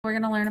We're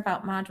going to learn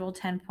about Module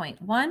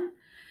 10.1,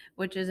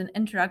 which is an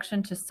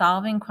introduction to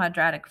solving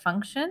quadratic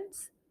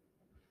functions.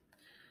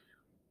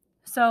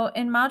 So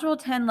in Module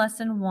 10,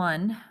 Lesson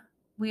 1,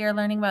 we are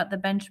learning about the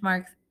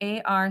benchmarks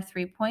AR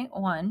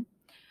 3.1,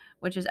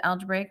 which is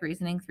Algebraic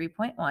Reasoning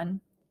 3.1.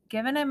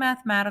 Given a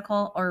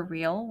mathematical or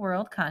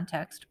real-world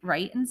context,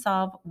 write and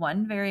solve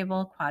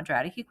one-variable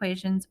quadratic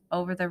equations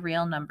over the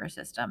real number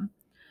system.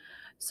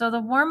 So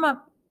the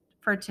warm-up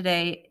for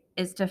today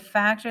is to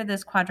factor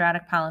this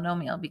quadratic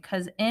polynomial,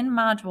 because in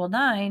Module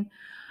 9,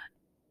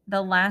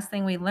 the last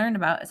thing we learned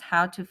about is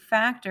how to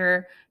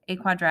factor a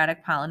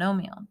quadratic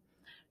polynomial.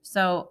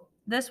 So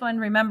this one,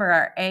 remember,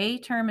 our A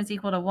term is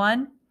equal to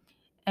 1,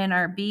 and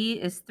our B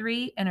is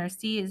 3, and our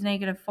C is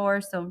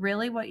 -4. So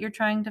really what you're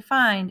trying to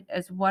find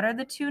is what are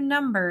the two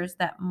numbers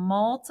that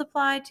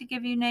multiply to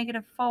give you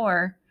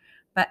 -4,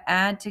 but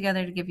add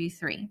together to give you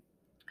 3.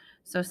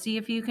 So see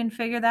if you can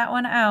figure that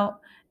one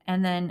out,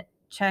 and then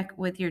check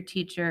with your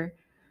teacher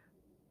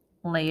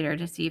later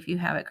to see if you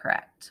have it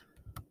correct.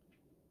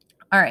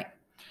 All right.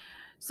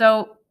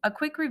 So a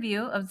quick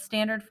review of the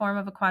standard form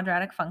of a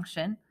quadratic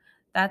function.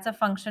 That's a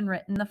function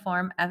written in the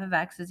form f of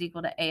x is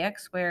equal to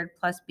ax squared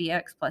plus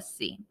bx plus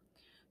c.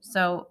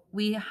 So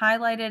we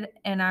highlighted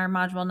in our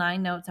Module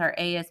 9 notes our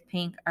a is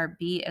pink, our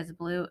b is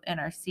blue, and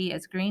our c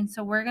is green.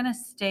 So we're going to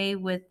stay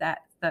with the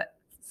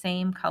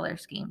same color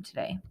scheme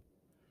today.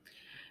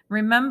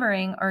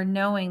 Remembering or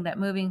knowing that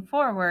moving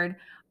forward,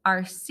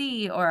 our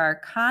c, or our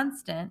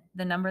constant,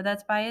 the number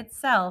that's by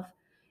itself,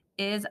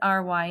 is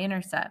our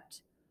y-intercept.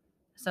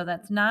 So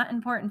that's not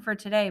important for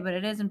today, but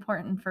it is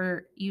important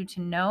for you to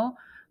know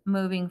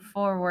moving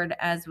forward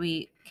as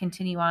we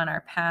continue on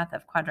our path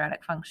of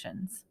quadratic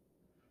functions.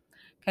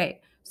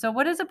 Okay, so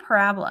what is a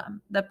parabola?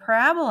 The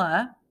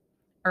parabola,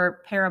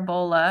 or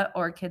parabola,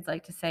 or kids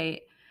like to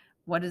say,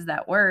 what is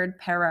that word?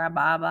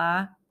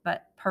 Parabola,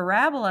 but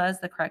parabola is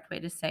the correct way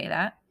to say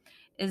that,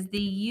 is the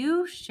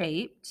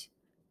U-shaped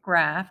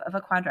graph of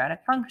a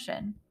quadratic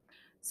function.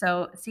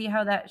 So see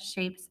how that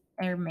shapes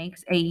or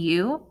makes a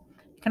U?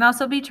 It can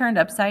also be turned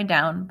upside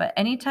down, but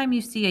anytime you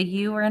see a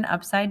U or an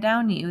upside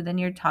down U, then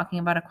you're talking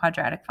about a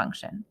quadratic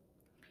function.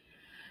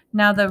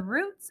 Now, the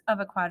roots of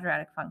a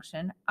quadratic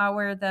function are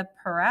where the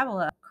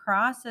parabola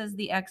crosses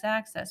the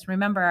x-axis.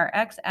 Remember, our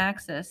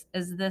x-axis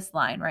is this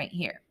line right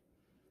here.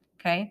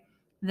 Okay?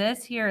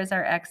 This here is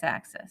our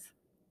x-axis.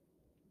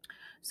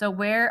 So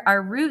where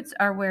our roots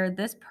are where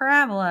this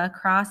parabola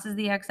crosses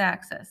the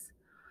x-axis.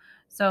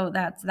 So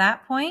that's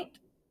that point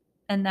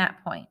and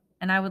that point.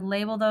 And I would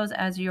label those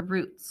as your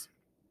roots.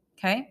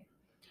 Okay?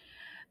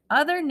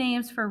 Other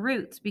names for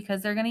roots,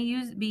 because they're going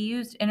to be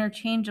used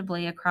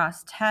interchangeably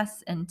across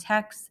tests and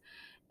texts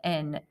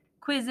and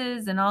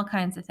quizzes and all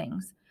kinds of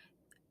things.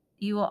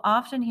 You will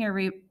often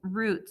hear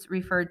roots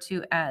referred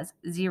to as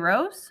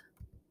zeros,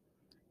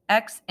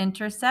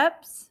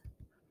 x-intercepts,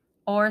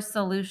 or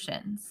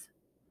solutions.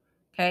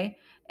 Okay?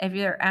 If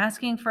you're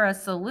asking for a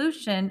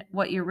solution,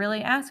 what you're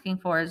really asking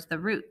for is the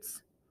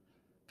roots.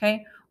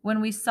 Okay?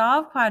 When we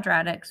solve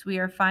quadratics, we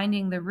are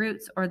finding the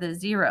roots or the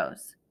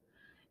zeros.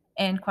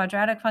 And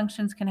quadratic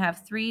functions can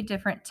have 3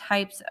 different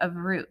types of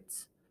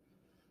roots.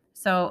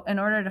 So in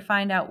order to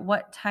find out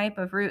what type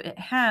of root it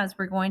has,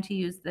 we're going to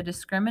use the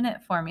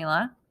discriminant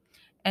formula.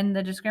 And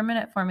the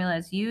discriminant formula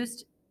is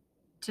used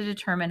to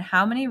determine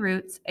how many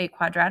roots a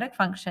quadratic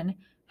function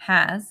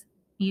has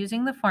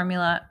using the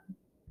formula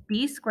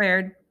b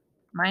squared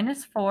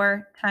minus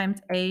 4 times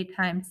a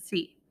times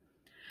c.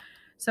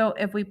 So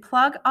if we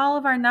plug all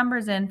of our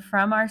numbers in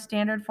from our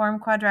standard form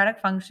quadratic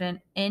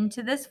function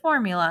into this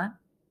formula,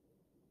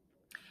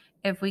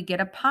 if we get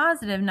a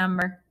positive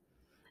number,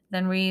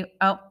 then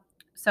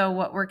so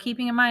what we're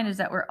keeping in mind is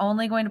that we're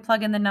only going to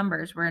plug in the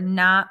numbers. We're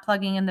not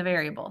plugging in the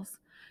variables.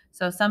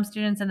 So some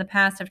students in the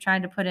past have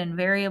tried to put in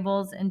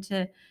variables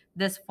into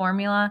this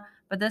formula,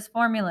 but this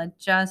formula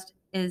just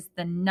is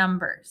the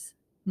numbers,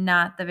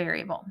 not the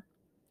variable.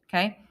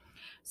 Okay?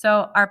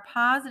 So our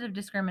positive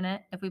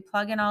discriminant, if we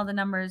plug in all the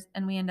numbers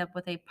and we end up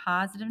with a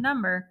positive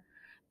number,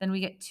 then we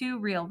get 2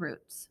 real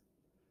roots.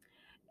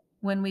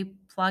 When we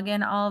plug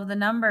in all of the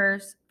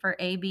numbers for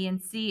A, B, and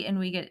C and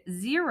we get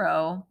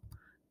 0,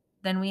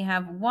 then we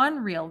have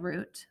 1 real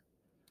root.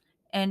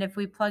 And if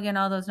we plug in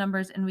all those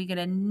numbers and we get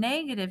a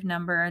negative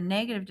number, a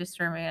negative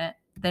discriminant,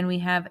 then we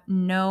have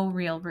no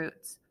real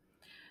roots.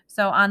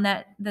 So on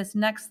this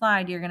next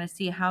slide, you're going to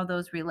see how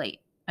those relate.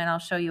 And I'll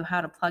show you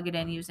how to plug it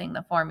in using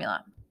the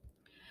formula.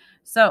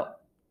 So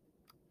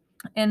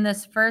in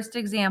this first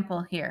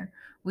example here,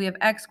 we have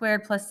x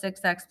squared plus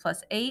 6x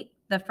plus 8.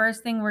 The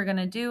first thing we're going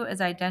to do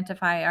is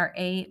identify our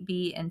a,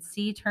 b, and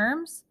c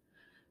terms.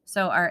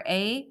 So our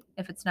a,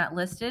 if it's not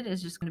listed,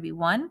 is just going to be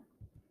 1.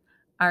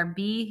 Our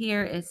b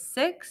here is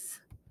 6,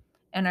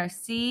 and our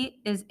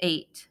c is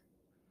 8.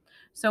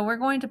 So we're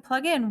going to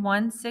plug in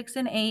 1, 6,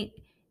 and 8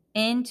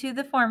 into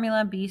the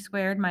formula b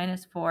squared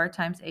minus 4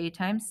 times a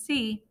times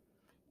c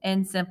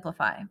and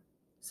simplify.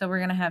 So we're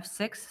going to have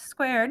 6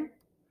 squared,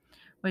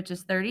 which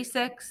is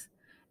 36,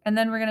 and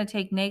then we're going to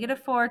take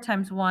 -4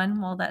 times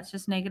 1, well, that's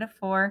just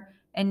 -4,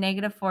 and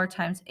 -4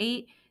 times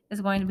 8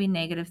 is going to be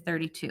negative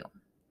 32.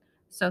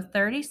 So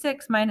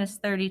 36 minus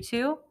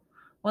 32,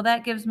 well,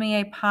 that gives me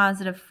a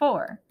positive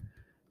 4.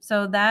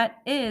 So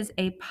that is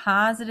a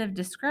positive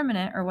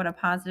discriminant, or what a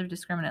positive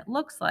discriminant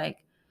looks like.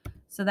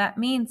 So that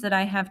means that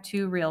I have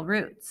 2 real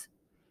roots.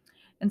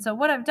 And so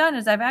what I've done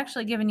is I've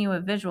actually given you a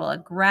visual, a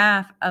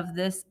graph of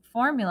this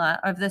formula,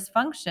 of this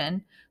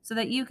function, so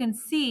that you can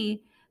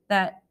see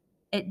that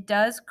it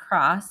does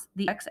cross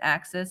the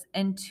x-axis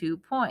in 2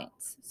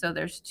 points. So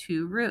there's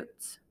 2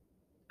 roots,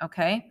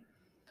 okay?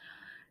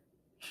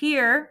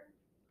 Here,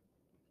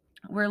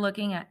 we're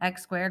looking at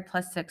x squared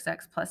plus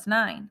 6x plus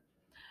 9.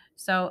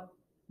 So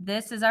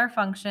this is our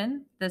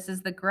function. This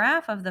is the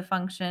graph of the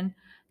function.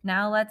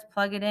 Now let's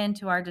plug it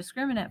into our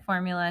discriminant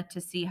formula to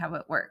see how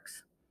it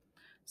works.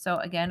 So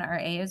again, our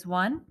a is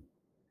 1,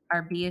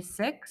 our b is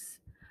 6,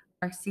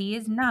 our c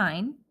is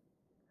 9.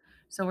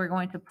 So we're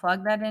going to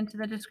plug that into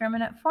the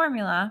discriminant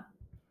formula.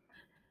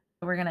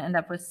 We're going to end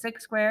up with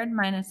 6 squared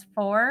minus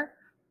 4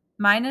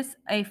 minus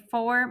a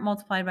 4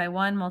 multiplied by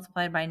 1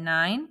 multiplied by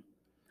 9.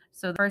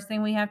 So the first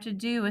thing we have to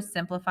do is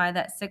simplify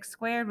that 6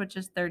 squared, which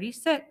is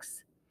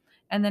 36.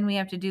 And then we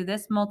have to do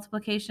this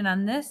multiplication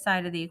on this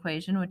side of the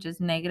equation, which is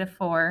negative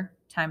 4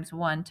 times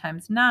 1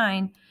 times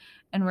 9.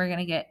 And we're going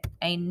to get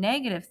a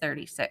negative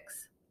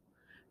 36.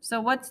 So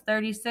what's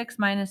 36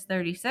 minus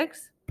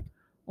 36?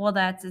 Well,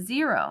 that's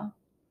 0.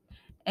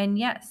 And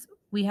yes,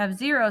 we have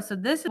 0. So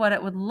this is what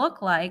it would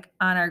look like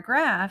on our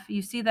graph.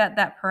 You see that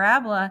that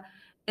parabola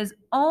is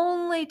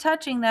only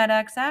touching that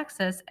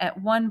x-axis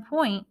at 1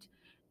 point.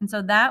 And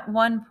so that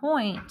 1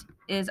 point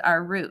is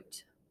our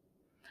root.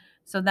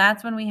 So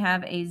that's when we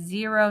have a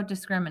 0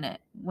 discriminant.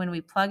 When we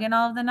plug in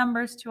all of the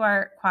numbers to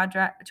our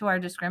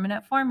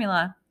discriminant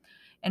formula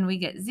and we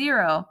get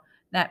 0,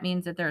 that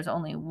means that there's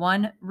only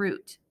 1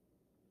 root,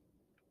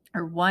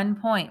 or 1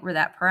 point where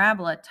that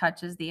parabola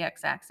touches the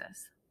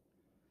x-axis.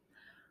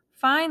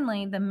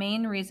 Finally, the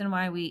main reason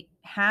why we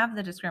have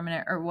the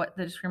discriminant, or what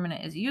the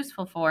discriminant is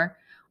useful for,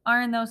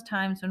 are in those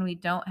times when we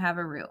don't have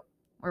a root,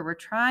 where we're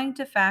trying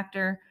to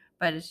factor,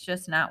 but it's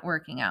just not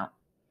working out.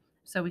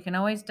 So we can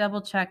always double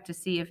check to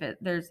see if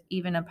there's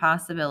even a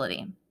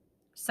possibility.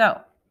 So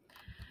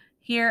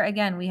here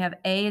again, we have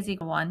a is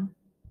equal to 1,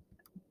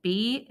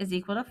 b is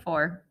equal to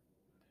 4,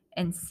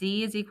 and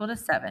c is equal to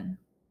 7.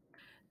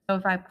 So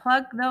if I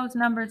plug those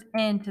numbers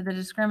into the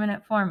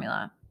discriminant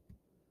formula,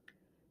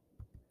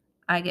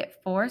 I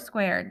get 4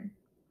 squared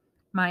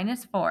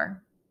minus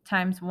 4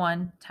 times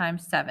 1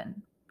 times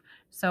 7.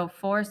 So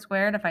 4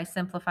 squared, if I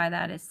simplify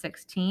that, is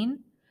 16.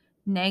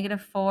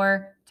 Negative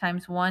 4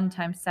 times 1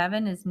 times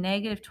 7 is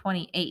negative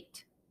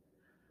 28.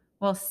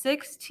 Well,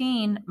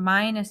 16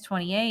 minus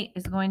 28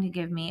 is going to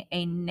give me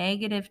a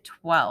negative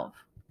 12.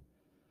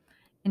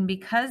 And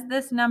because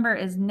this number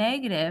is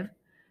negative,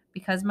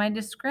 because my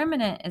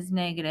discriminant is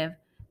negative,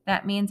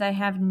 that means I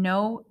have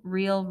no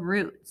real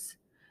roots.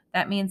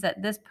 That means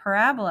that this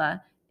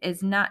parabola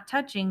is not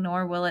touching,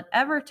 nor will it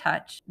ever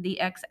touch, the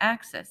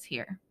x-axis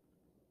here.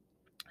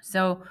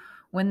 So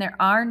when there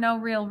are no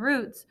real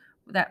roots,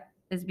 that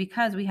is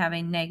because we have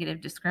a negative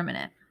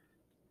discriminant.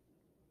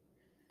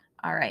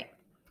 All right.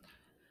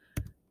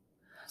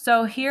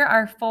 So here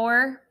are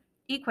 4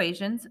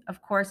 equations.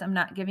 Of course, I'm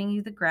not giving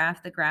you the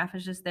graph. The graph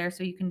is just there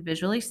so you can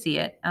visually see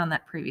it on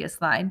that previous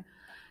slide.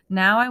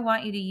 Now I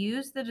want you to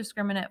use the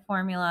discriminant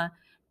formula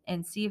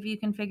and see if you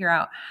can figure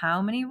out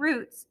how many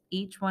roots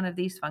each one of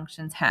these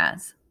functions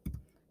has.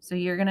 So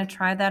you're going to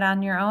try that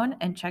on your own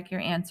and check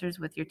your answers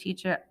with your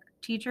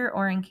teacher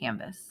or in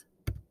Canvas.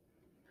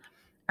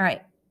 All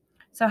right.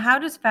 So how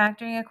does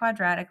factoring a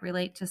quadratic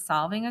relate to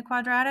solving a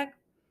quadratic?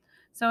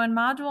 So in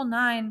Module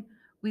 9,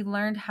 we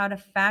learned how to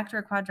factor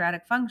a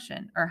quadratic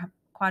function, or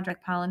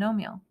quadratic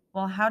polynomial.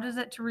 Well, how does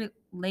it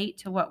relate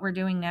to what we're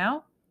doing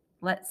now?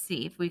 Let's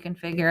see if we can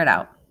figure it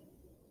out.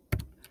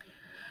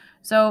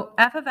 So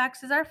f of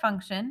x is our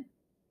function,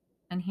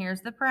 and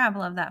here's the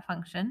parabola of that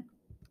function.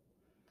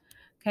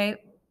 Okay,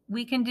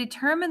 we can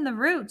determine the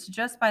roots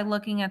just by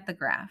looking at the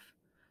graph.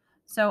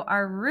 So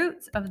our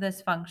roots of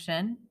this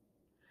function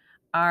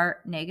are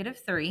negative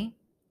 3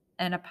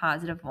 and a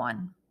positive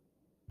 1.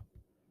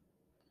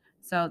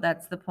 So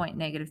that's the point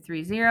negative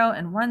 3, 0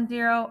 and 1,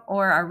 0,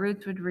 or our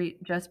roots would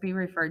just be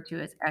referred to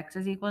as x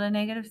is equal to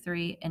negative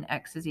 3 and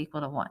x is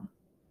equal to 1.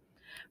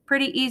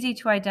 Pretty easy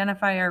to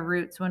identify our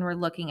roots when we're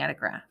looking at a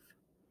graph.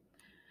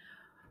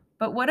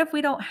 But what if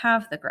we don't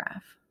have the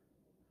graph?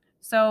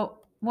 So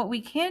what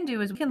we can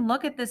do is we can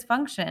look at this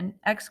function,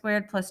 x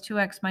squared plus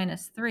 2x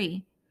minus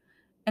 3,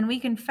 and we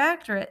can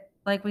factor it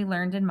like we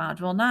learned in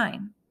Module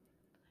 9.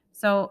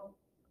 So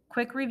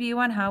quick review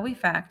on how we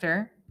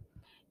factor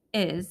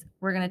is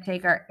we're going to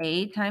take our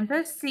a times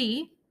our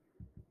c,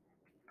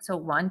 so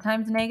 1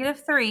 times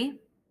negative 3,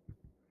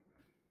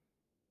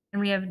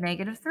 and we have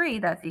negative 3,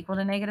 that's equal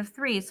to negative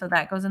 3, so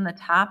that goes in the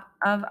top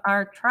of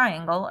our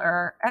triangle, or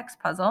our x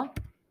puzzle,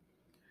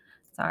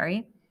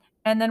 sorry,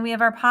 and then we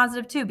have our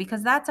positive 2,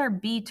 because that's our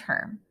b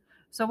term.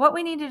 So what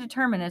we need to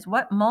determine is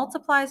what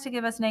multiplies to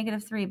give us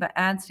negative 3 but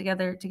adds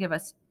together to give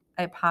us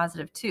a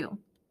positive 2.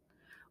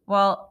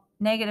 Well,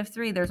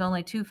 -3, there's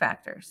only two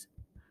factors.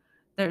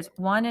 There's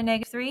 1 and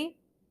 -3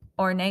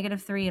 or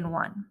 -3 and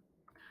 1.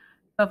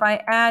 So if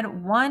I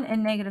add 1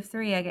 and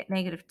 -3, I get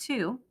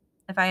 -2.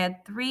 If I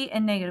add 3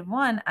 and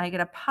 -1, I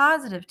get a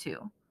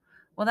 +2.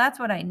 Well, that's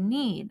what I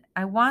need.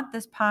 I want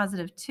this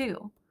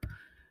 +2.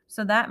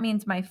 So that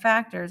means my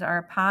factors are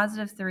a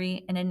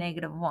 +3 and a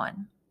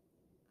 -1.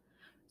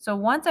 So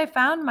once I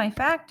found my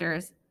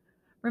factors,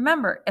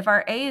 remember, if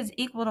our A is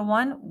equal to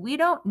 1, we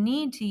don't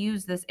need to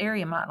use this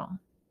area model.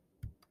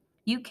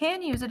 You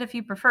can use it if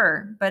you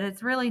prefer, but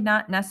it's really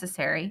not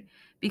necessary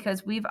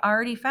because we've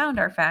already found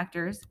our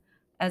factors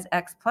as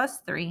x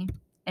plus 3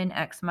 and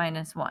x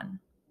minus 1.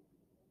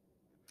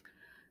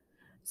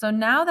 So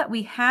now that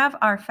we have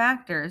our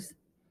factors,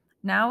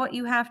 now what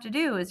you have to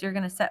do is you're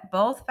going to set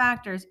both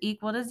factors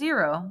equal to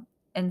 0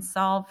 and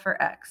solve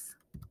for x.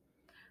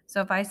 So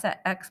if I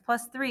set x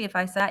plus 3, if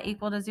I set that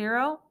equal to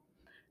 0,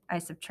 I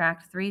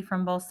subtract 3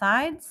 from both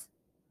sides.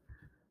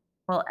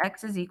 Well,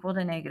 x is equal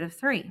to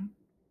 -3.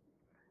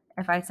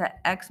 If I set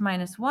x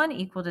minus 1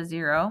 equal to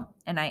 0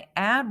 and I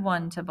add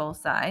 1 to both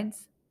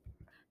sides,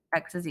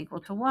 x is equal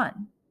to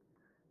 1.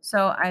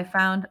 So I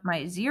found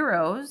my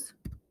zeros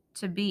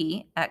to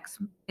be x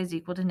is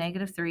equal to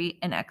 -3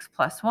 and x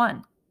plus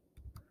 1.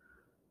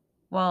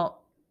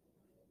 Well,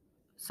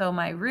 so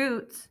my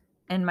roots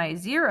and my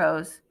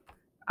zeros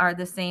are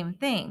the same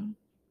thing.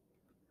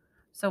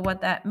 So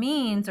what that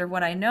means, or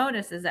what I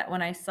notice, is that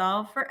when I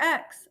solve for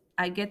x,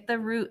 I get the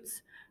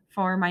roots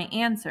for my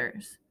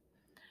answers.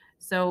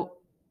 So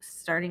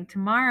starting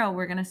tomorrow,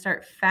 we're going to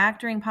start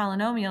factoring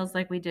polynomials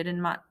like we did in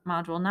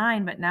Module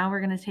 9, but now we're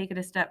going to take it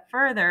a step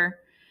further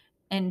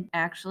and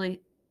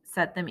actually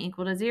set them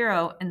equal to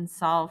 0 and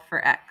solve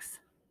for x.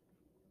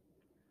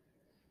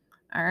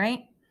 All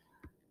right.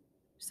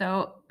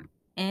 So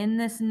in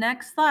this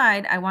next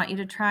slide, I want you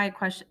to try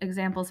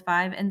examples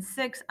 5 and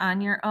 6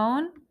 on your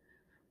own.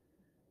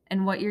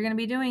 And what you're going to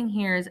be doing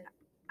here is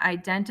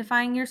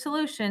identifying your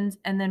solutions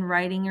and then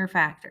writing your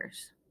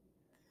factors.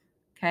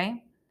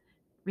 Okay?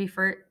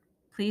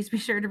 Please be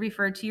sure to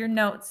refer to your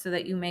notes so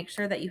that you make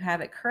sure that you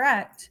have it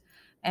correct,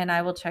 and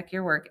I will check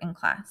your work in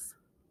class.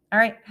 All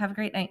right, have a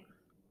great night.